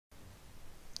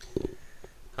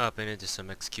Hopping into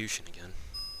some execution again.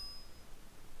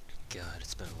 God,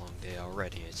 it's been a long day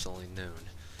already. It's only noon.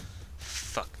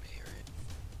 Fuck me, right?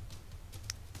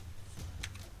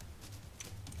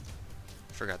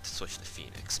 Forgot to switch to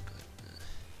Phoenix, but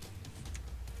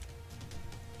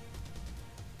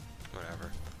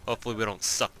whatever. Hopefully we don't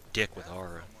suck dick with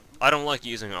Aura. I don't like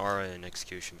using Aura in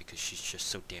execution because she's just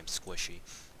so damn squishy.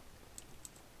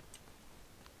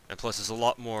 And plus, it's a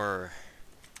lot more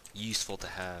useful to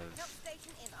have.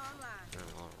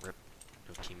 Oh, rip.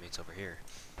 No teammates over here.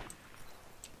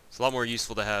 It's a lot more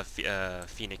useful to have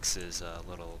Phoenix's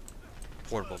little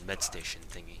portable med station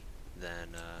thingy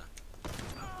than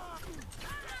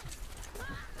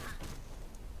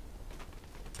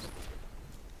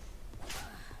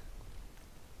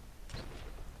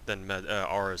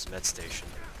Aura's med station.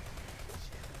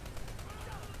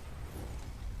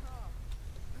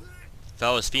 If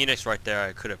I was Phoenix right there,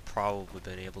 I could have probably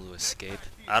been able to escape.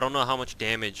 I don't know how much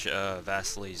damage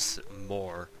Vasily's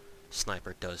more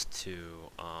sniper does to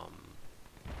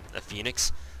a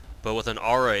Phoenix, but with an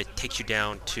Aura it takes you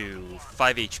down to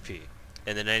 5 HP,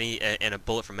 and then a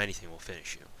bullet from anything will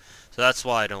finish you. So that's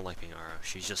why I don't like being Aura.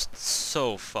 She's just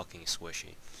so fucking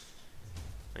squishy.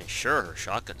 I mean, sure, her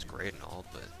shotgun's great and all,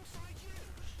 but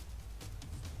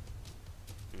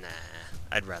nah,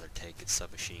 I'd rather take a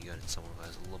submachine gun and someone who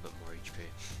has a little bit more HP.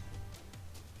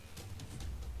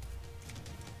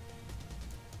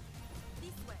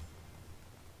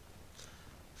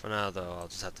 For now, though, I'll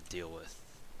just have to deal with,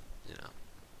 you know,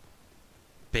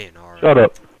 being Aura. Shut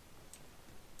up.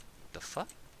 The fuck?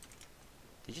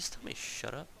 Did you just tell me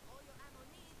shut up?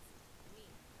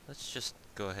 Let's just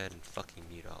go ahead and fucking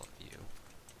mute all of you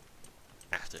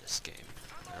after this game.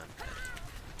 I'm dead.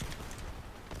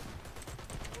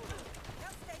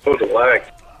 Oh, the lag.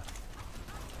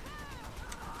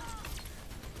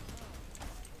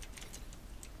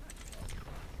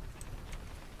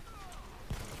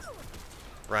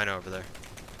 Rhino over there.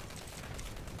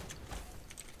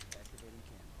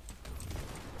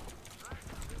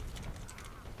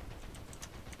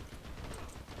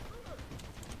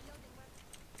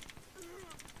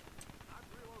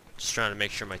 Just trying to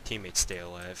make sure my teammates stay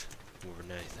alive more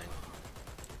than anything.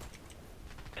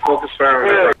 Focus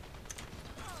fire.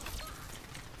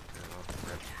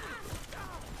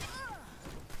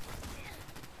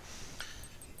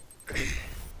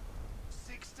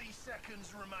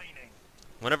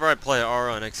 Whenever I play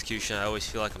Aura on Execution, I always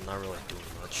feel like I'm not really doing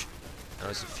much. I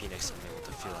always in Phoenix, I'm able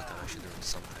to feel like I'm actually doing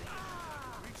something.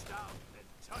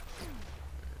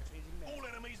 All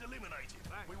enemies eliminated.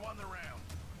 We won the round.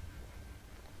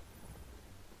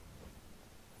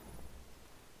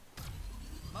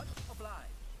 Much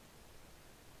obliged.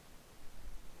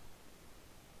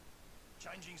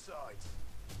 Changing sides.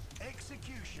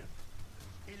 Execution.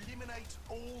 Eliminate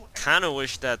all. Kind of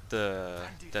wish that the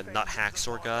not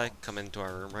Hacksaw guy coming into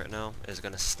our room right now is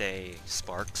gonna stay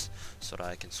Sparks, so that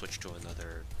I can switch to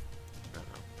another, I don't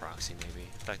know, proxy maybe.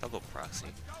 In fact, I'll go proxy.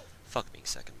 Fuck being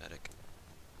second medic.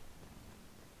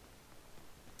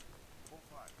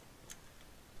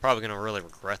 Probably gonna really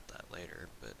regret that later,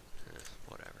 but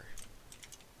whatever.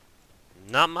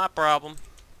 Not my problem.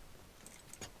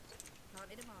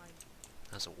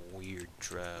 That's a weird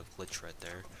glitch right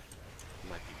there.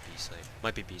 Might be B site.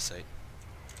 Might be B site.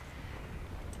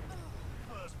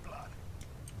 First blood.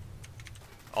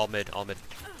 All mid, all mid.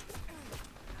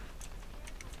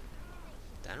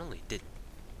 That only did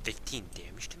 15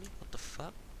 damage to me? What the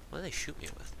fuck? What did they shoot me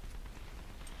with?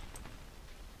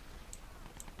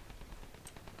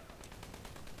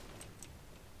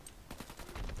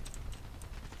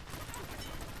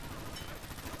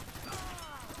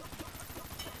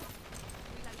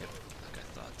 Yep, like I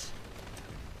thought.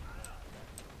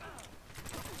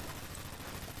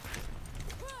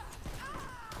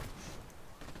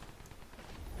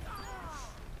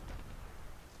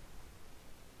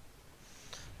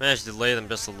 Managed to delay them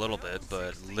just a little bit,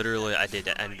 but literally I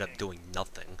ended up doing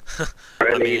nothing.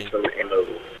 I mean,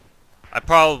 I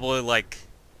probably like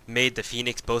made the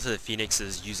Phoenix, both of the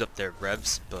Phoenixes use up their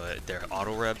revs, but their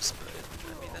auto revs, but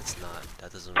I mean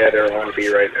that doesn't. Yeah, they're on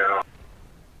B right now.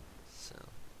 So.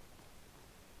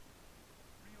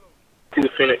 Two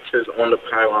Phoenixes on the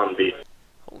pylon B.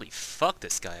 Holy fuck,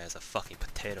 this guy has a fucking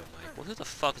potato mic. Well, who the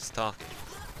fuck is talking?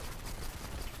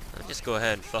 I'll just go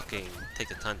ahead and fucking take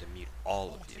the time to mute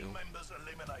all of you. Members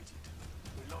eliminated.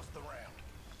 We lost the round.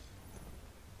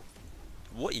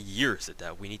 What year is it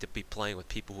that we need to be playing with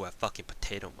people who have fucking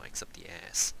potato mics up the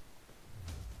ass?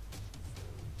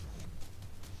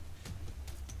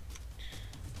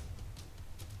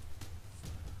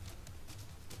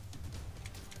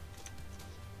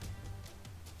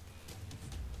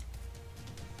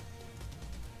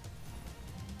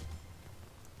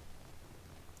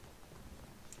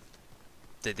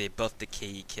 Did they buff the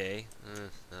KEK?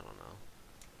 I don't know.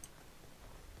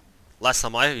 Last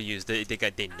time I used it, they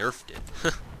nerfed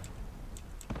it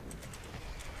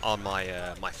on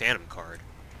my my Phantom card.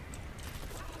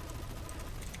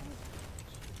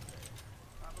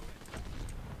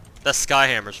 That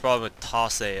Skyhammer's probably gonna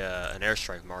toss a an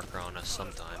airstrike marker on us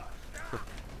sometime.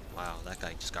 Wow, that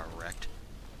guy just got wrecked.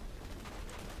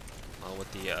 Well,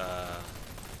 with the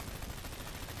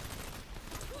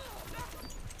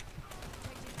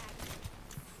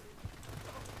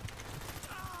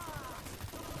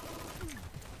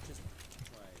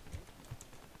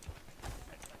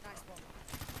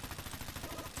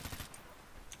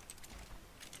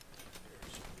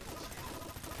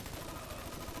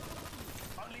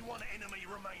Only one enemy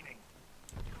remaining.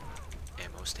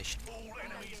 ammo station. All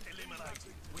enemies eliminated.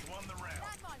 We won the round.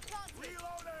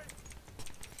 Reloading.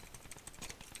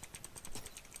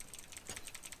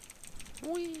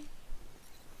 Whee.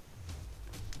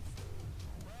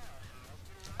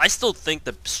 I still think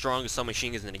the strongest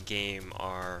submachine guns in the game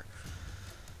are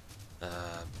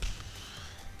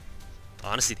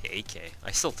honestly the AK.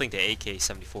 I still think the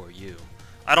AK-74U.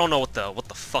 I don't know what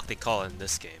the fuck they call it in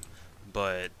this game,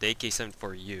 but the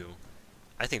AK-74U,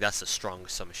 I think that's the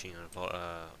strongest submachine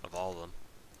of all of them.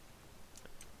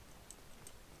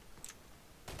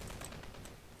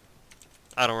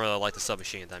 I don't really like the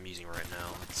submachine that I'm using right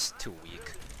now. It's too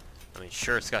weak. I mean,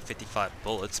 sure, it's got 55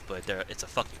 bullets, but it's a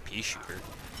fucking pea shooter.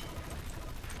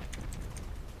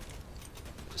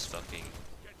 Just fucking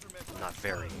not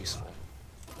very useful.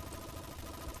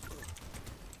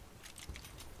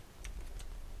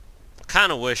 I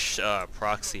kind of wish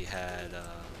Proxy had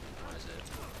what is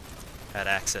it? Had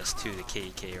access to the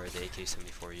KEK or the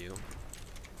AK-74U.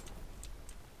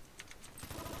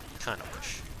 Kind of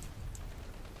wish.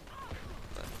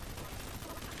 But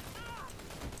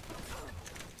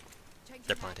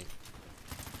they're planting.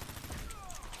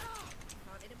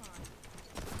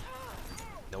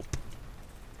 Nope.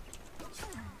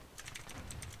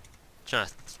 Trying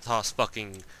to toss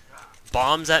fucking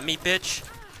bombs at me, bitch?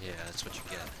 Yeah, that's what you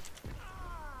get.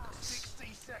 Nice.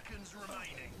 60 seconds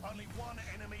remaining. Only one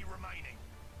enemy remaining.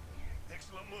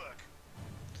 Excellent work.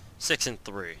 6 and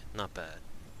 3, not bad,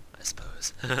 I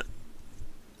suppose.